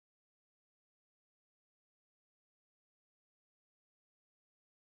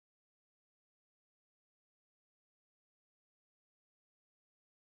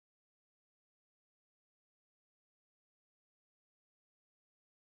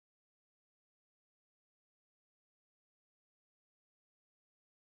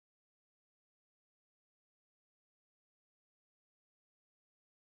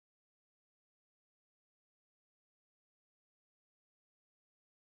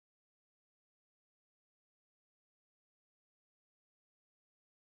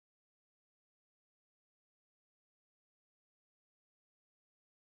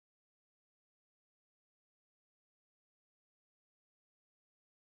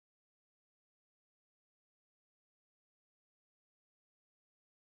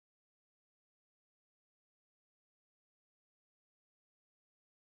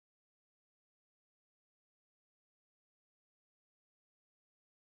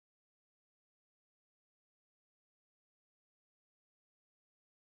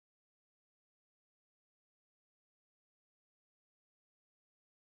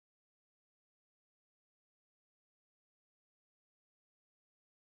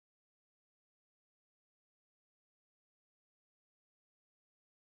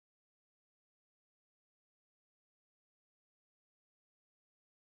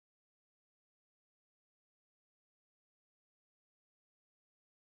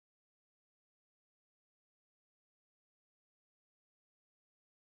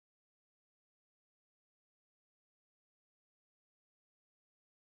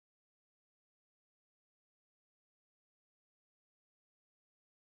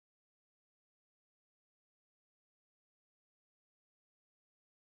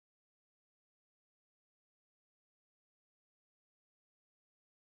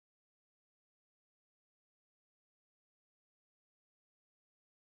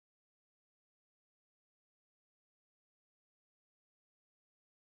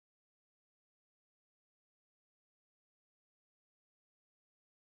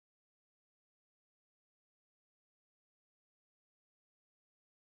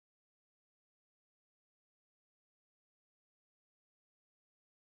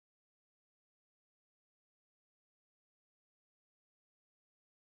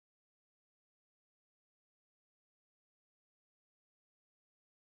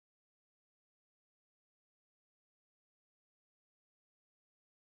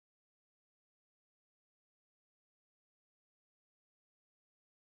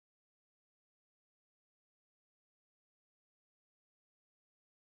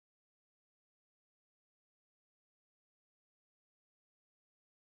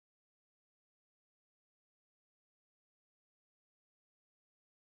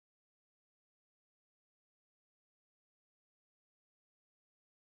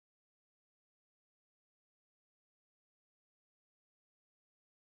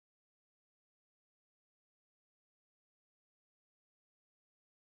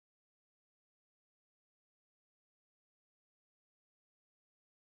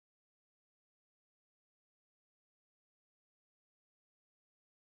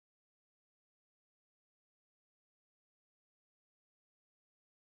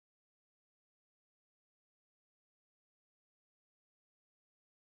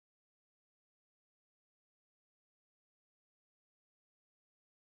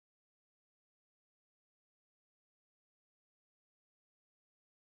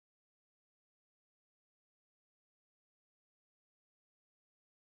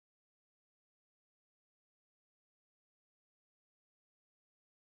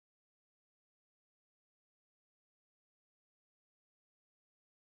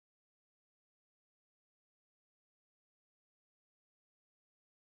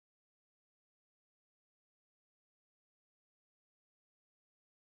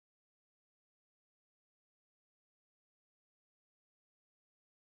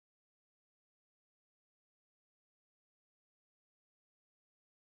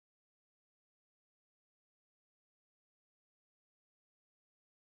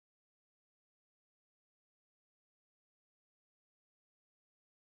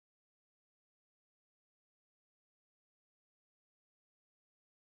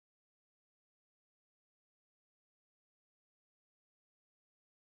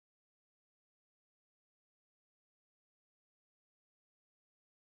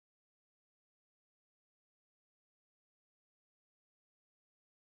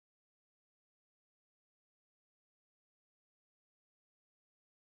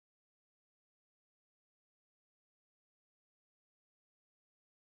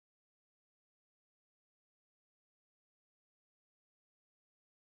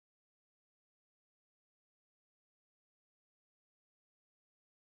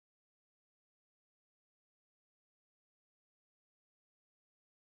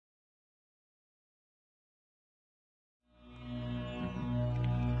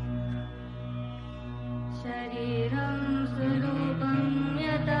शरीरं स्वरूपं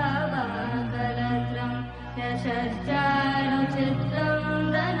यथा वा कलत्रं यशश्चारुचित्रं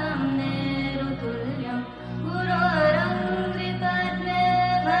धनं नेरुतुल्यं गुरोरङ्घ्रिपद्मे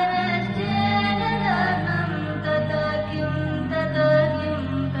मनश्चेन लग्नं तथा किं तथा किं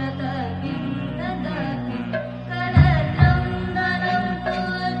तथा किं तथा किं कलत्रं धनं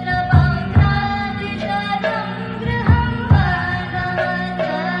पुत्रपौत्रादिशतं गृहं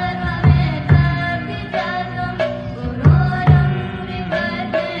बान्धवधर्ममेतद्विजातं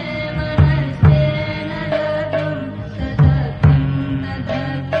गुरोरङ्घ्रिपद्मे मनश्चेन लग्नं तथा किं तथा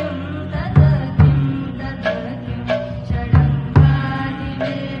किं तथा किं तथा किं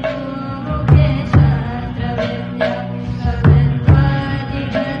षडङ्गादिवेदो मुखे शास्त्रविद्या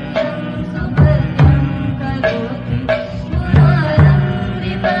कवित्वादिगद्यं सुगद्यं करोति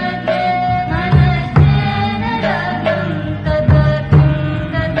गुरोरङ्घ्रिपद्मे मनश्चेन लग्नं तथा किं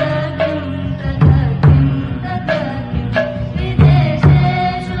तथा किं तथा किं तथा किं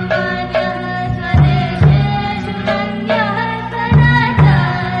विदेशेषु मान्यः स्वदेशेषु धन्यः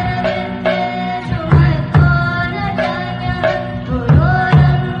सदाचारविद्येषु मत्तो न जान्यः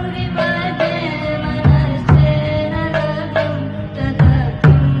गुरोरङ्घ्रिपद्मे मनश्चेन लग्नं तथा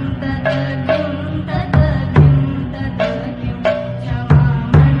किं तथा किं तथा किं तथा किं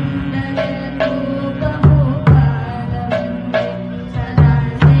क्षमामण्डले धूपमुपादवन्दे सदा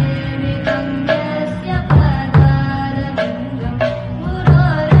सेवितं यस्य पादारविन्दं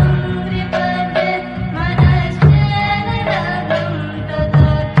गुरोरङ्घ्रिपद्मे मनश्चेन लग्नं तथा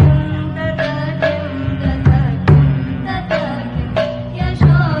किं तथा किं तथा किं तथा किं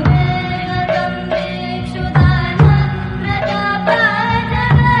यशो मे गतं भिक्षुदानः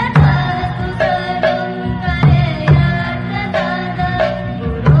प्रजापाजगतस्तु सर्वं करेयात्तदाता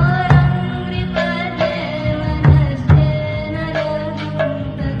गुरोरङ्घ्रिपद्मे मनश्चेन लग्नं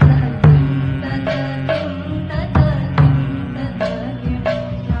तथा किं तथा किं तथा किं तथा किं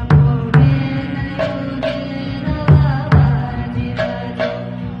तपोवेन योगेन वा वाजिराजो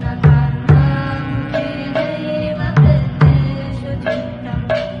न कान्तामुखेनैव वृत्तेषु चित्तं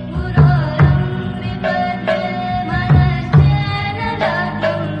गुरोरङ्घ्रिपद्मे मनश्चेन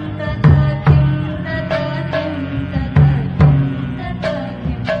लग्नं तथा किं तथा किं तथा किं तथा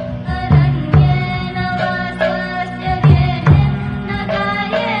किं अरण्येन वा स्वस्य गेहे न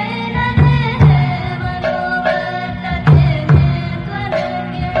कायेन देहे मनो वर्तते मे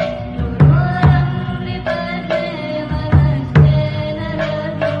त्वरण्ये गुरोरङ्घ्रिपद्मे मनश्चेन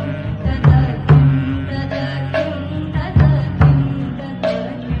लग्नं तथा किं तथा किं तथा किं तथा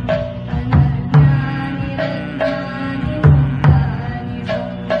किं अनज्ञानि रत्नानि मुक्तानि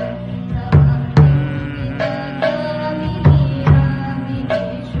सौम्यं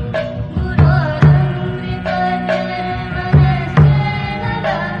समाधिमितागामिनीरामिनीषु गुरोरङ्घ्रिपद्मे मनश्चेन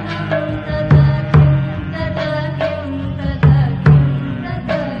लग्नं तथा किं तथा किं तथा किं तथा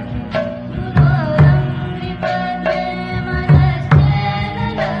किं गुरोरङ्घ्रिपद्मे मनश्चेन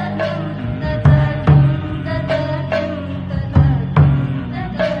लग्नं तथा किं तथा किं तथा किं तथा किं गुरोरङ्घ्रिपद्मे मनश्चेन लग्नं तथा किं तथा किं तथा किं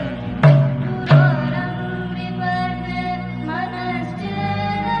तथा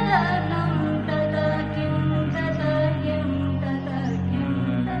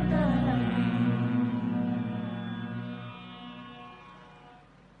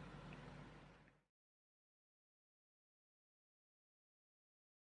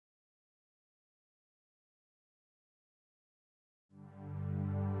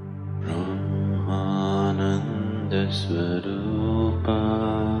ब्रह्मानंद स्वरूपा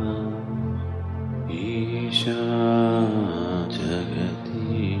ईशा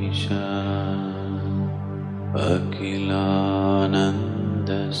जगदीशा अखिलानंद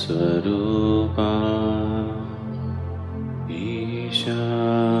स्वरूपा ईशा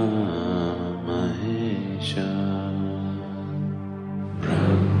महेशा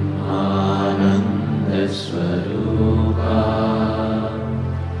ब्रह्मानंद स्वरूपा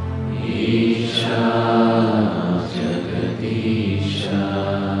ईशा जगदीशा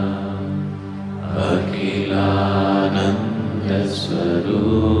अखिलानंद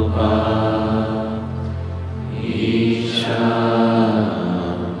स्वरूपा ईशा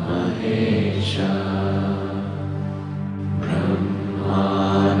महेशा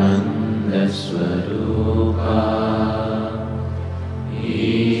ब्रह्मानंद स्वरूपा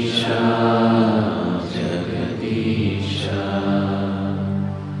ईशा जगदीशा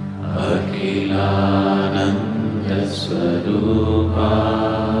अखिलानंद स्वरूपा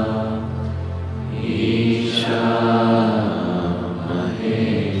ईशा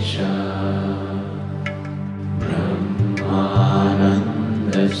महेशा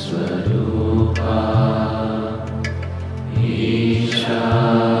ब्रह्मानंद स्वरूपा Isha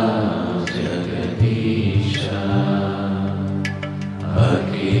Jagadisha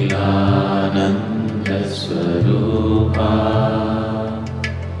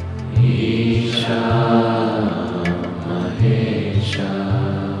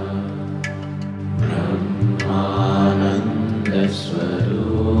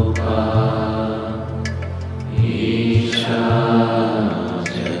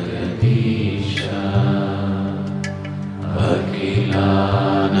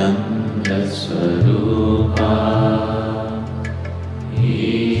Swarupa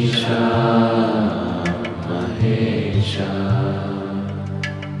Isha Mahesha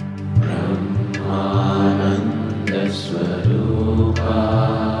Brahmananda Swarupa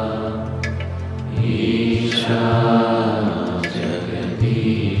Isha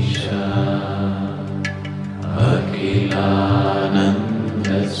Jagadisha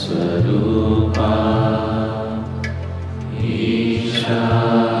Akhilananda Swarupa Isha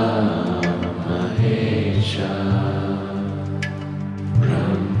Mahesha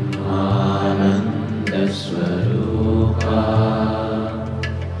Brahmananda Swarupa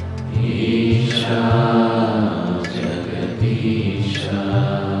Isha Jagadisha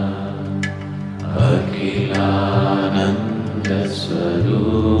Akhilananda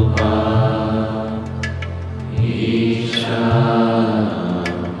Swarupa Isha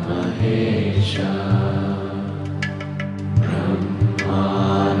Mahesha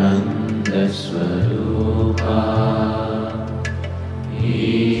Brahmananda Swarupa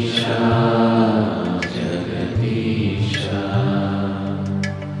Isha Jagadisha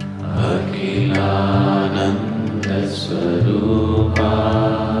Akhilananda Swarupa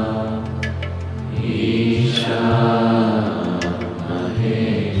Isha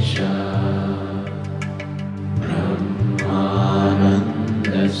Mahesha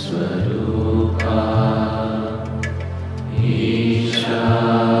Brahmananda Swarupa Isha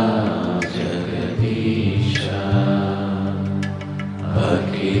Jagadisha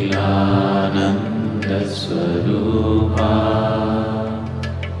Akhilananda Swarupa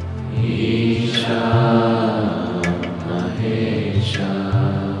Isha Mahesha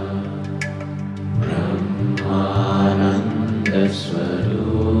Brahmananda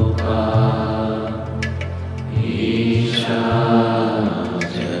Swarupa Isha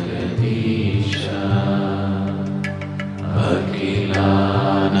Jagadisha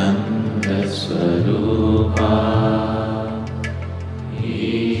Akhilananda Swarupa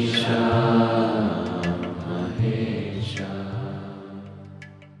Isha Mahesha.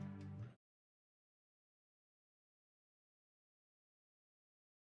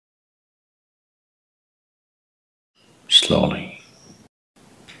 Slowly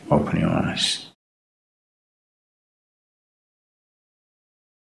open your eyes.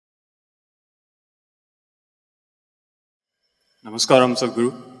 Namaskaram,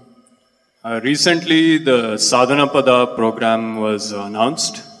 Sadhguru. Recently, the Sadhana Pada program was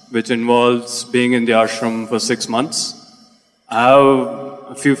announced, which involves being in the ashram for 6 months. I have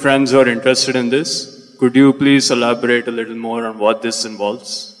a few friends who are interested in this. Could you please elaborate a little more on what this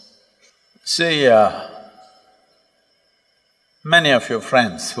involves? See, many of your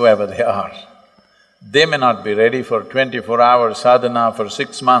friends, whoever they are, they may not be ready for 24-hour sadhana for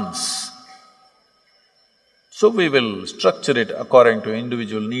 6 months. So we will structure it according to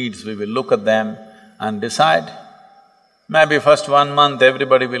individual needs, we will look at them and decide. Maybe first 1 month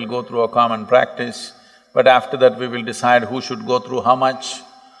everybody will go through a common practice, but after that we will decide who should go through how much.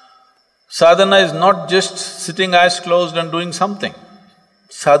 Sadhana is not just sitting eyes closed and doing something.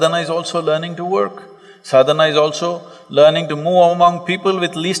 Sadhana is also learning to work. Sadhana is also learning to move among people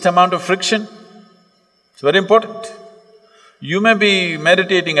with least amount of friction. It's very important. You may be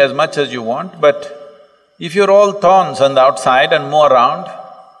meditating as much as you want, but if you're all thorns on the outside and move around,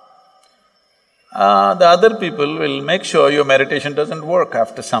 the other people will make sure your meditation doesn't work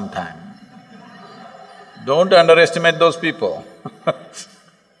after some time. Don't underestimate those people.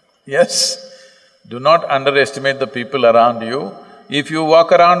 Yes, do not underestimate the people around you. If you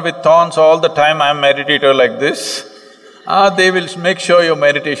walk around with thorns all the time, I'm a meditator like this, they will make sure your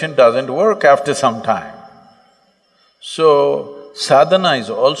meditation doesn't work after some time. So, sadhana is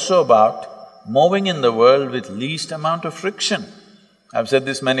also about moving in the world with least amount of friction. I've said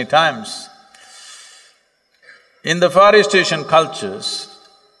this many times. In the Far East Asian cultures,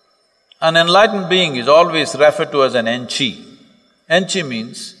 an enlightened being is always referred to as an enchi. Enchi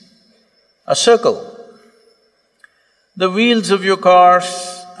means a circle. The wheels of your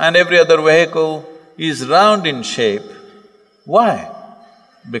cars and every other vehicle is round in shape. Why?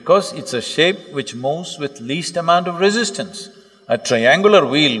 Because it's a shape which moves with least amount of resistance. A triangular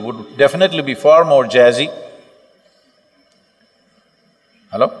wheel would definitely be far more jazzy.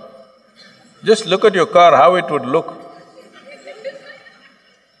 Hello? Just look at your car, how it would look.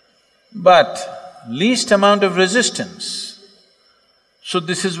 But least amount of resistance. So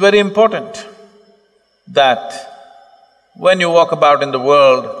this is very important, that when you walk about in the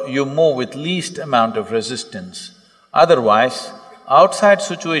world, you move with least amount of resistance. Otherwise, outside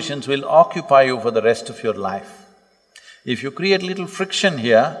situations will occupy you for the rest of your life. If you create little friction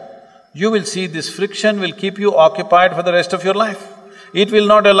here, you will see this friction will keep you occupied for the rest of your life. it will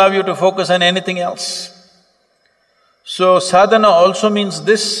not allow you to focus on anything else. So sadhana also means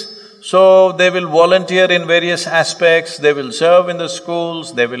this. So they will volunteer in various aspects, they will serve in the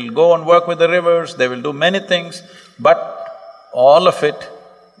schools, they will go and work with the rivers, they will do many things, but all of it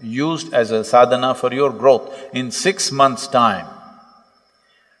used as a sadhana for your growth. In 6 months' time,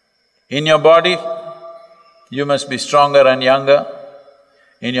 in your body, you must be stronger and younger.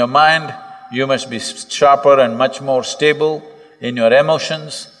 In your mind, you must be sharper and much more stable. In your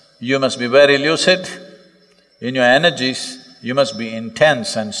emotions, you must be very lucid. In your energies, you must be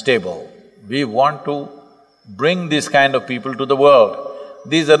intense and stable. We want to bring these kind of people to the world.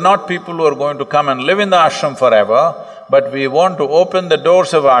 These are not people who are going to come and live in the ashram forever, but we want to open the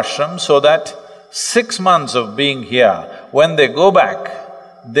doors of ashram so that 6 months of being here, when they go back,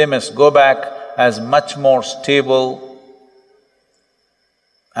 they must go back as much more stable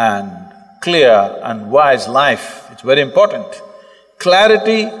and clear and wise life. It's very important.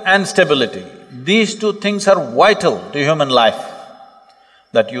 Clarity and stability, these two things are vital to human life,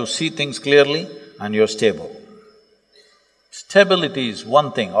 that you see things clearly and you're stable. Stability is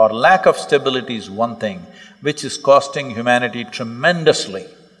one thing, or lack of stability is one thing, which is costing humanity tremendously.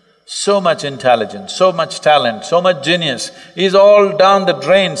 So much intelligence, so much talent, so much genius is all down the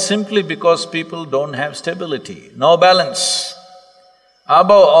drain simply because people don't have stability, no balance.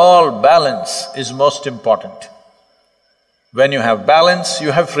 Above all, balance is most important. When you have balance,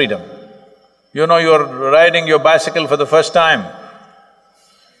 you have freedom. You know, you're riding your bicycle for the first time.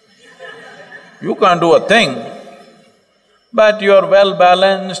 You can't do a thing, but you're well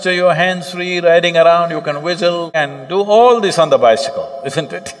balanced, you're hands-free, riding around, you can whistle and do all this on the bicycle,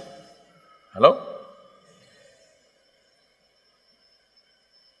 isn't it? Hello?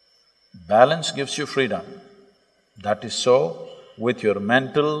 Balance gives you freedom. That is so with your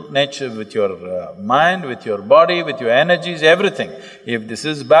mental nature, with your mind, with your body, with your energies, everything. If this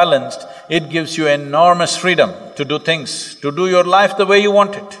is balanced, it gives you enormous freedom to do things, to do your life the way you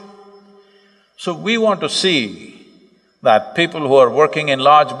want it. So we want to see that people who are working in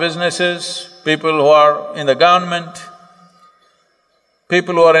large businesses, people who are in the government,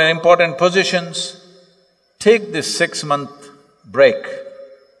 people who are in important positions, take this 6-month break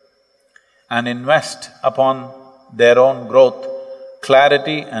and invest upon their own growth,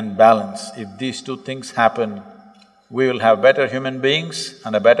 clarity and balance. If these two things happen, we will have better human beings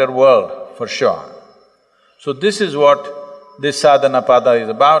and a better world, for sure. So this is what this sadhana pada is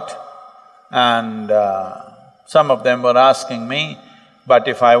about, and some of them were asking me, but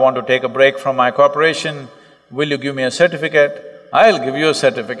if I want to take a break from my corporation, will you give me a certificate? I'll give you a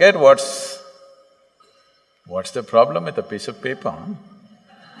certificate, what's the problem with a piece of paper, huh?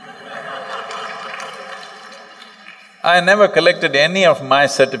 I never collected any of my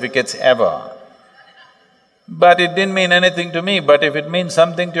certificates ever, but it didn't mean anything to me. But if it means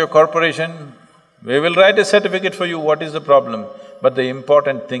something to your corporation, we will write a certificate for you, what is the problem? But the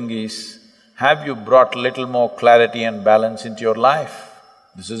important thing is, have you brought little more clarity and balance into your life?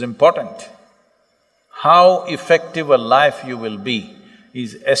 This is important. How effective a life you will be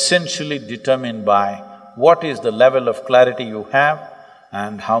is essentially determined by what is the level of clarity you have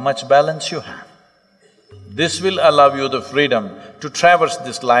and how much balance you have. This will allow you the freedom to traverse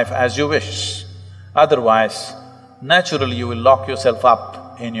this life as you wish. Otherwise, naturally you will lock yourself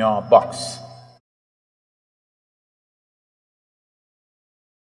up in your box.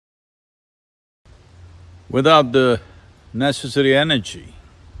 Without the necessary energy,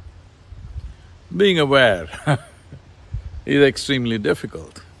 being aware is extremely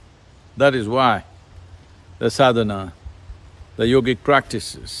difficult. That is why the sadhana, the yogic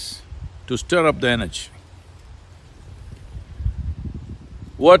practices, to stir up the energy.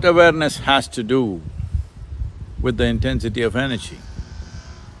 What awareness has to do with the intensity of energy?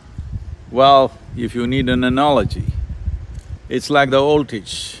 Well, if you need an analogy, it's like the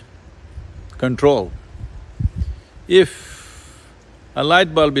voltage control. If a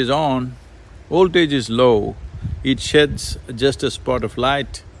light bulb is on, voltage is low, it sheds just a spot of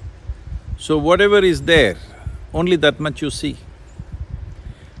light. So whatever is there, only that much you see.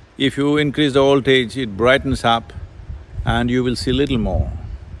 If you increase the voltage, it brightens up and you will see little more.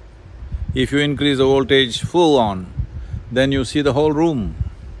 If you increase the voltage full on, then you see the whole room.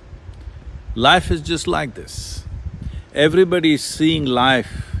 Life is just like this. Everybody is seeing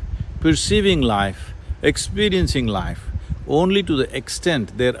life, perceiving life, experiencing life only to the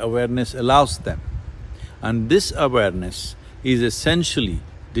extent their awareness allows them. And this awareness is essentially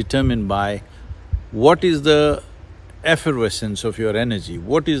determined by what is the effervescence of your energy,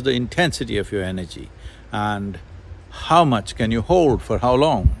 what is the intensity of your energy, and how much can you hold for how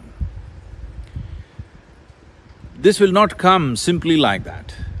long. This will not come simply like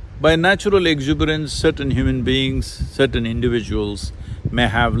that. By natural exuberance, certain human beings, certain individuals may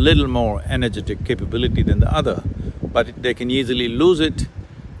have little more energetic capability than the other, but they can easily lose it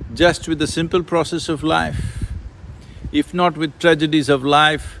just with the simple process of life. If not with tragedies of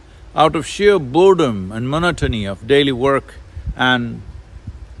life, out of sheer boredom and monotony of daily work and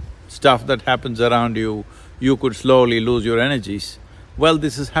stuff that happens around you, you could slowly lose your energies. Well,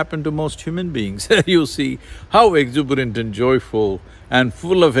 this has happened to most human beings. You see how exuberant and joyful and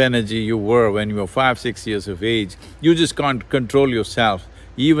full of energy you were when you were 5, 6 years of age. You just can't control yourself.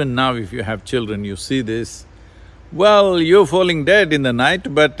 Even now if you have children, you see this. Well, you're falling dead in the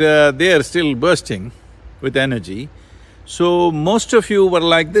night, but they are still bursting with energy. So most of you were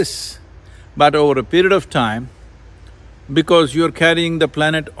like this. But over a period of time, because you're carrying the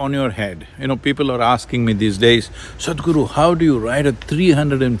planet on your head. People are asking me these days, Sadhguru, how do you ride a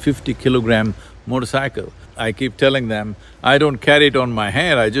 350-kilogram motorcycle? I keep telling them, I don't carry it on my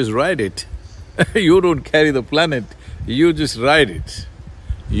head, I just ride it. You don't carry the planet, you just ride it.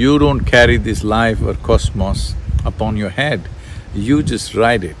 You don't carry this life or cosmos upon your head, you just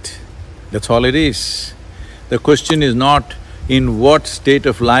ride it. That's all it is. The question is not in what state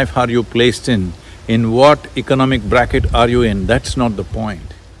of life are you placed in what economic bracket are you in, that's not the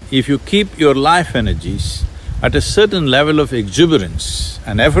point. If you keep your life energies at a certain level of exuberance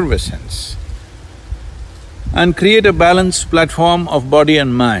and effervescence and create a balanced platform of body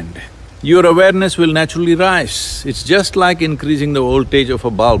and mind, your awareness will naturally rise. It's just like increasing the voltage of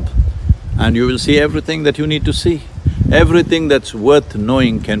a bulb and you will see everything that you need to see. Everything that's worth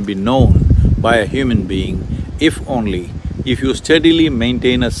knowing can be known by a human being if you steadily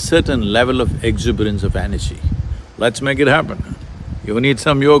maintain a certain level of exuberance of energy. Let's make it happen. You need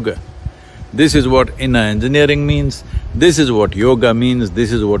some yoga. This is what inner engineering means, this is what yoga means,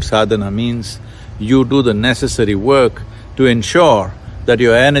 this is what sadhana means. You do the necessary work to ensure that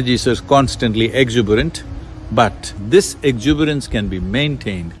your energies are constantly exuberant, but this exuberance can be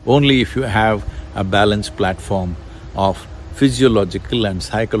maintained only if you have a balanced platform of physiological and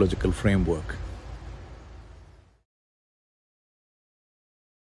psychological framework.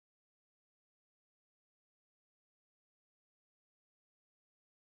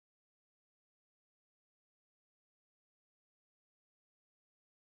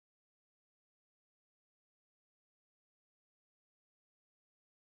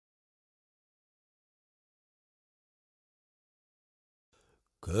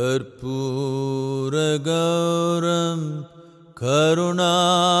 Karpuragauram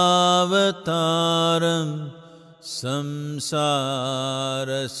Karunavataram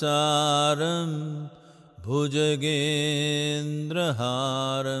Samsarasaram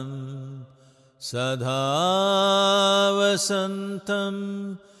Bhujagendraharam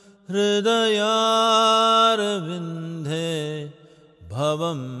Sadhavasantam Hridayarvindhe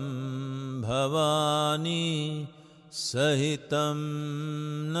Bhavam Bhavani Sahitam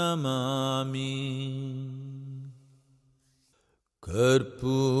Namami.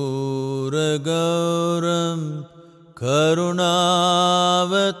 Karpuragauram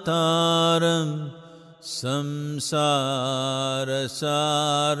Karunavataram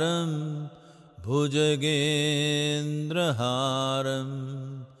Samsarasaram Bhujagendraharam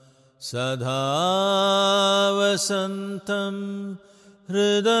Sadhavasantam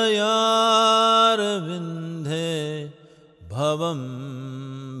Hridayarvindhe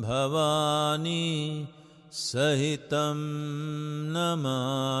Bhavam Bhavani Sahitam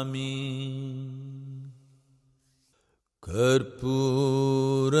Namami.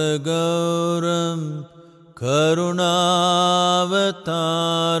 Karpuragauram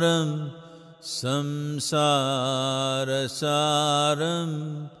Karunavataram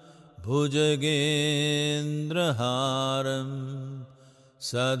Samsarasaram Bhujagendraharam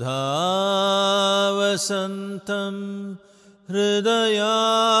Sadhavasantam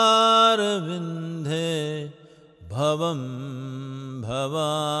Hridayarvindhe Bhavam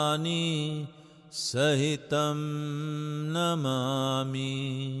Bhavani Sahitam Namami.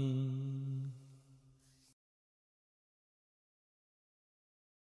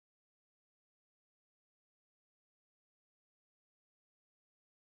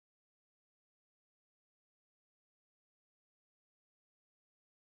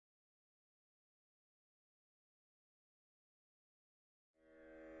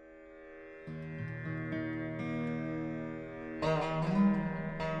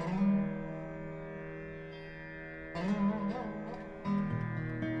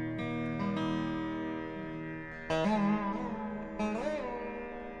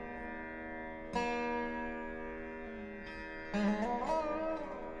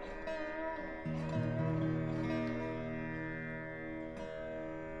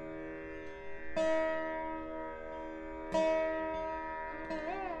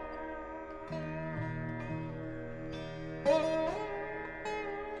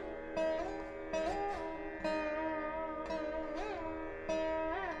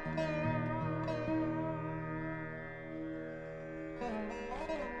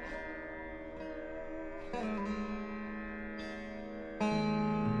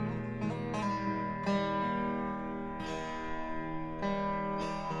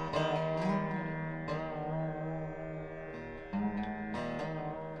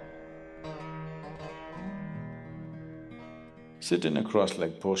 Sit in a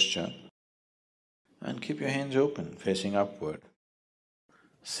cross-leg posture and keep your hands open, facing upward.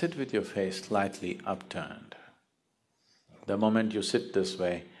 Sit with your face slightly upturned. The moment you sit this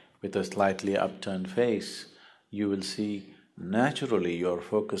way with a slightly upturned face, you will see naturally your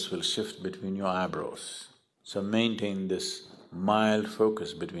focus will shift between your eyebrows. So maintain this mild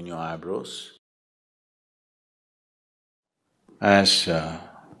focus between your eyebrows. As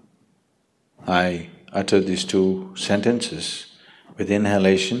I utter these two sentences, with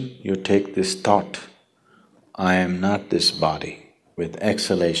inhalation you take this thought, I am not this body. With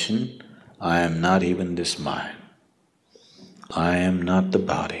exhalation, I am not even this mind. I am not the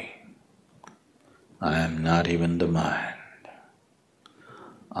body. I am not even the mind.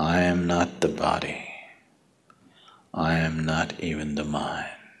 I am not the body. I am not even the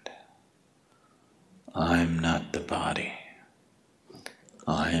mind. I am not the body.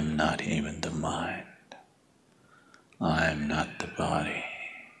 I am not even the mind. I am not the body.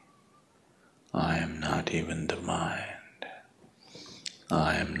 I am not even the mind.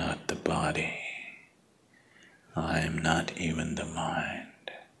 I am not the body. I am not even the mind.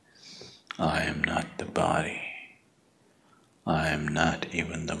 I am not the body. I am not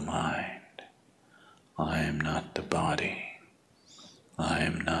even the mind. I am not the body. I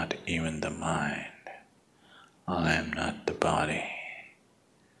am not even the mind. I am not the body.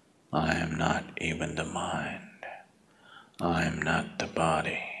 I am not even the mind. I am not the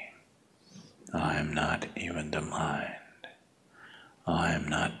body. I am not even the mind. I am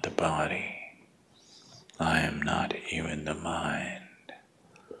not the body. I am not even the mind.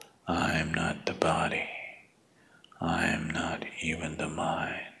 I am not the body. I am not even the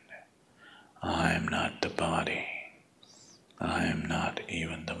mind. I am not the body. I am not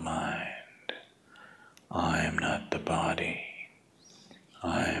even the mind. I am not the body.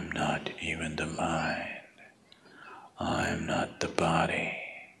 I am not even the mind. I am not the body.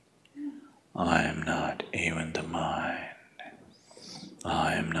 I am not even the mind.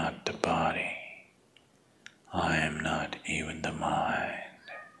 I am not the body. I am not even the mind.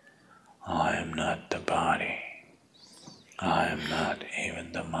 I am not the body. I am not even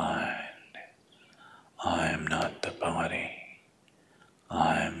the mind. I am not the body.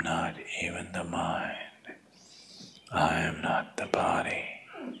 I am not even the mind. I am not the body.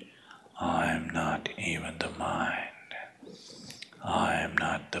 I am not even the mind. I am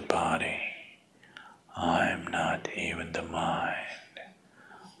not the body. I am not even the mind.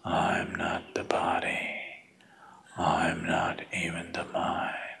 I am not the body. I am not even the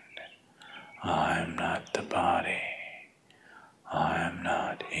mind. I am not the body. I am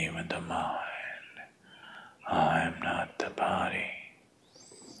not even the mind. I am not the body.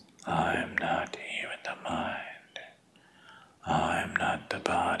 I am not even the mind. I am not the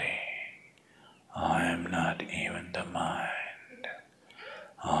body. I am not even the mind.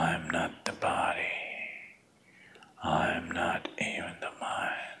 I am not the body. I am not even the mind. I am not the body. I am not even the mind.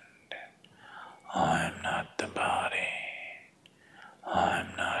 I am not the body.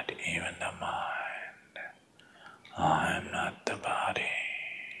 I am not even the mind. I am not the body.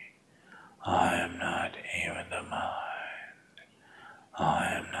 I am not even the mind.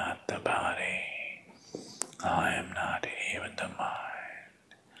 I am not the body. I am not even the mind.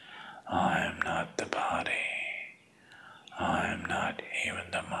 I am not the body. I am not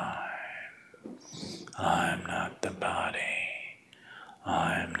even the mind.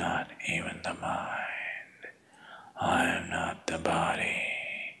 I am not the body.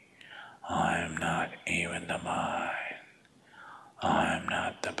 I am not even the mind. I am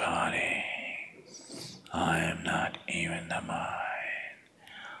not the body. I am not even the mind.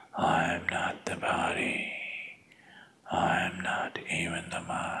 I am not the body. I am not even the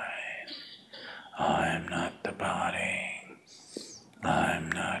mind. I am not the body. I am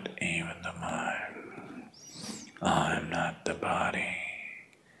not even the mind. I am not the body.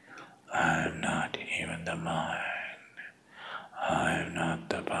 I am not even the mind. I am not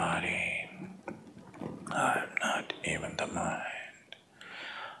the body. I am not even the mind.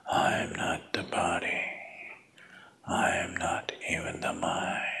 I am not the body. I am not even the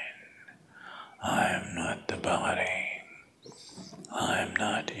mind. I am not the body. I am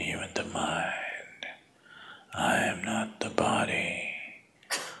not even the mind. I am not the body.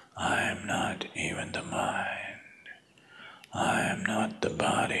 I am not even the mind. I am not the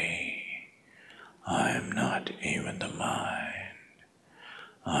body. I am not even the mind.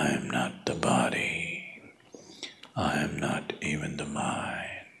 I am not the body. I am not even the mind.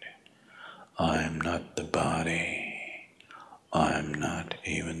 I am not the body. I am not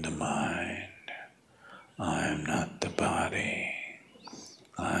even the mind. I am not the body.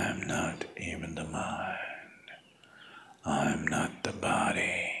 I am not even the mind. I am not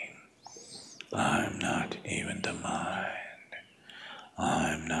the mind.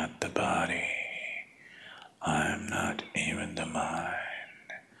 I am not the body. I am not even the mind.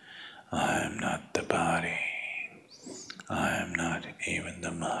 I am not the body. I am not even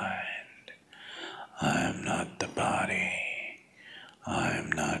the mind. I am not the body. I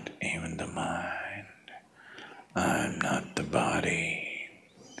am not even the mind. I am not the body.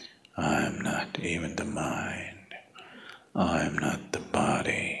 I am not even the mind. I am not the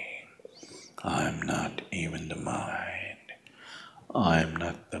body. I am not even the mind. I am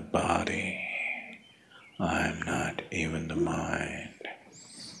not the body. I am not even the mind.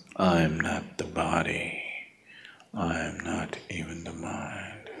 I am not the body. I am not even the mind.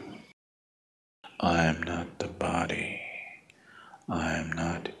 I am not the body. I am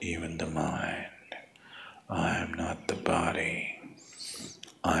not even the mind. I am not the body.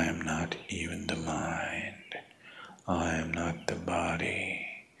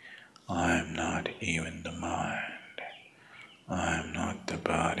 I am not even the mind. I am not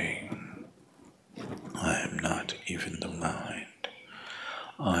the body. I am not even the mind.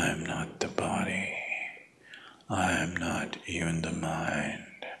 I am not the body. I am not even the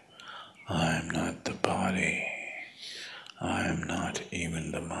mind. I am not the body. I am not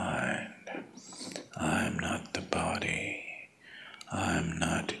even the mind. I am not the body. I am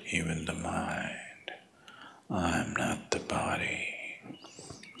not even the mind. I am not the body.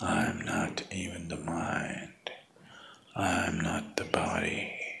 I am not even the mind. I am not the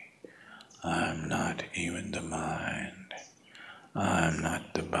body. I am not even the mind. I am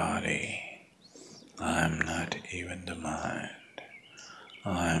not the body. I am not even the mind.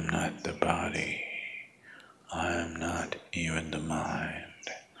 I am not the body. I am not even the mind.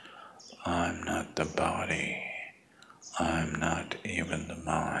 I am not the body. I am not even the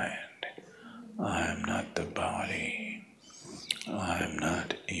mind. I am not the body. I am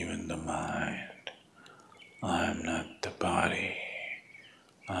not even the mind. I am not the body.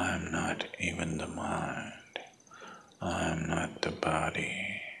 I am not even the mind. I am not the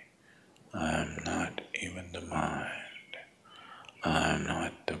body. I am not even the mind. I am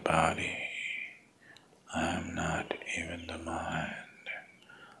not the body. I am not even the mind. I am not the body. I am not even the mind.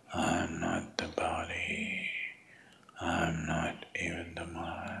 I am not the body. I am not even the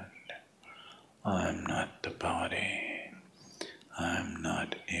mind. I am not the body. I am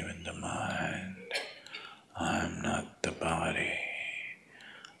not even the mind. I am not the body.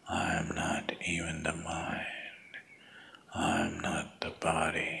 I am not even the mind. I am not the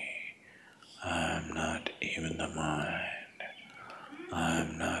body. I am not even the mind. I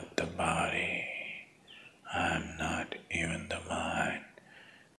am not the body. I am not even the mind.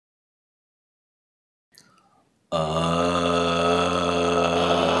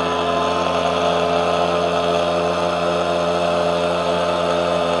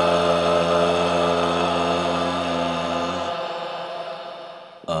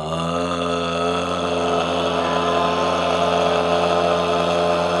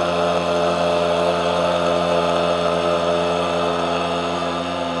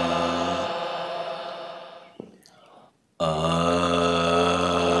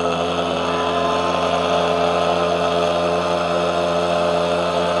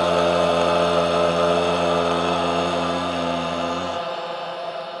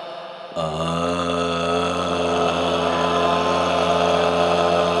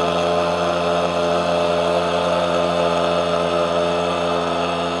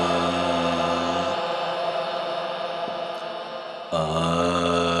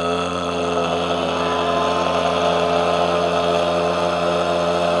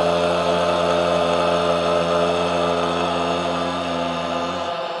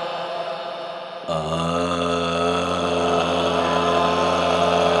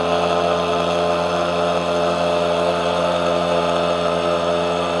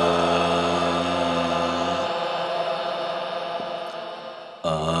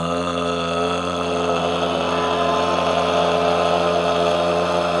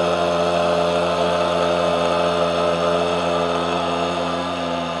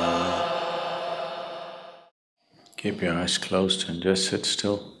 Keep your eyes closed and just sit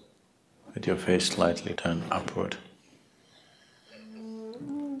still with your face slightly turned upward.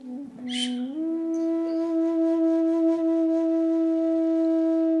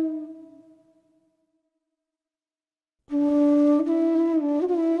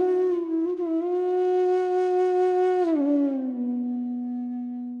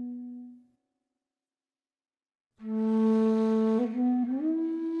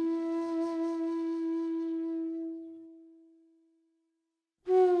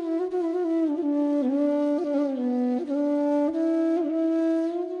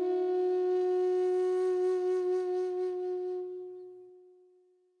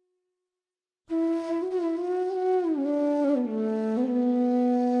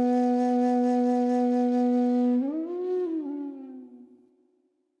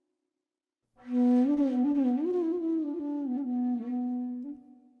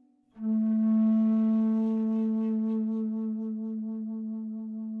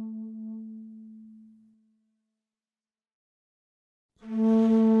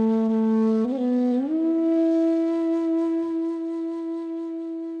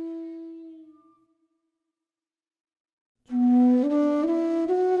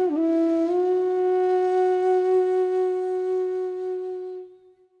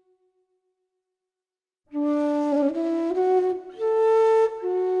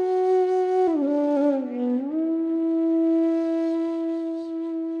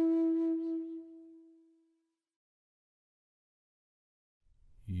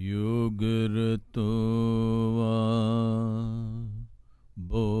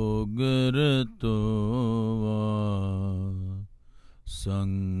 भोगरतो वा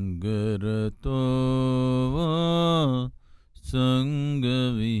संगरतो वा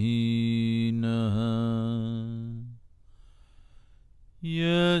संगविहीनः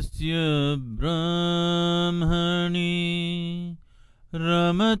यस्य ब्रह्मणि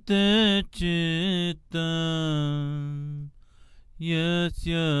रमते चित्तम्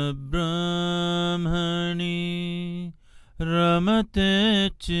यस्य ब्रह्मणि रमते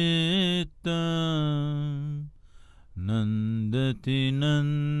चित्तम् नन्दति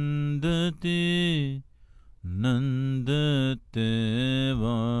नन्दति नन्दते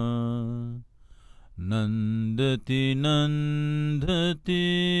वा नन्दति नन्दति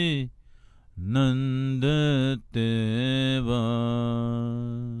नन्दते वा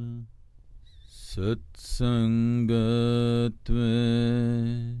सत्सङ्गत्वे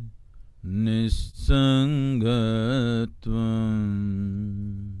निस्सङ्गत्वम्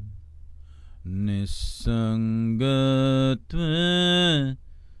निस्सङ्गत्वे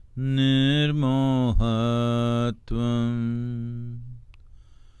निर्मोहत्वम्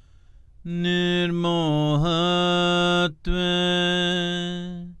निर्मोहत्वे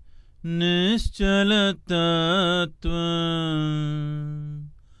निश्चलतत्वम्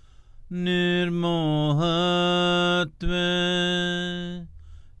निर्मोहत्वे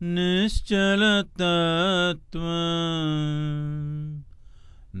निश्चलतत्वम्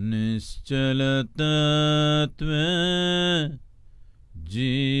निश्चलतत्वे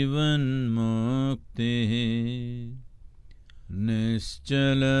जीवन्मुक्तिः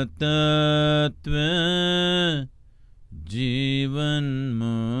निश्चलतत्वे जीवन्मुक्तिः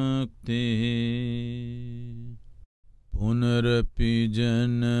पुनरपि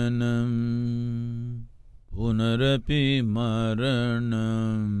जननं पुनरपि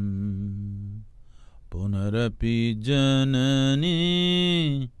मरणं पुनरपि जननी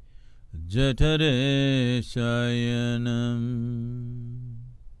जठरे शयनं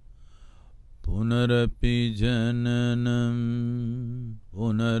पुनरपि जननं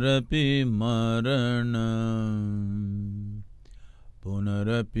पुनरपि मरणं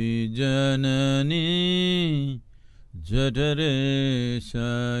पुनरपि जननी जठरे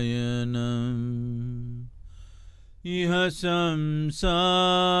शयनम् इह संसारे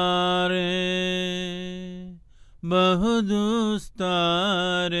बहुदुस्तारे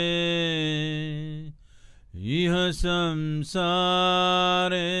इह संसारे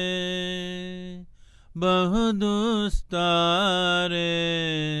बहुदुस्तारे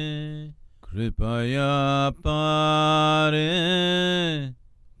कृपया पारे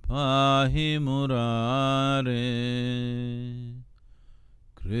पाहि मुरारे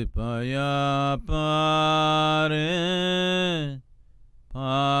कृपया पारे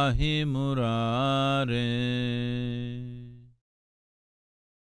पाहि मुरारे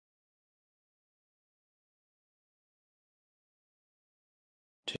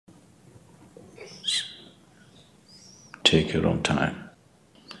Take your own time.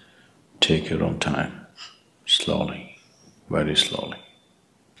 Take your own time. Slowly, very slowly.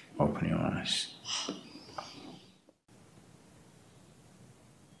 Open your eyes.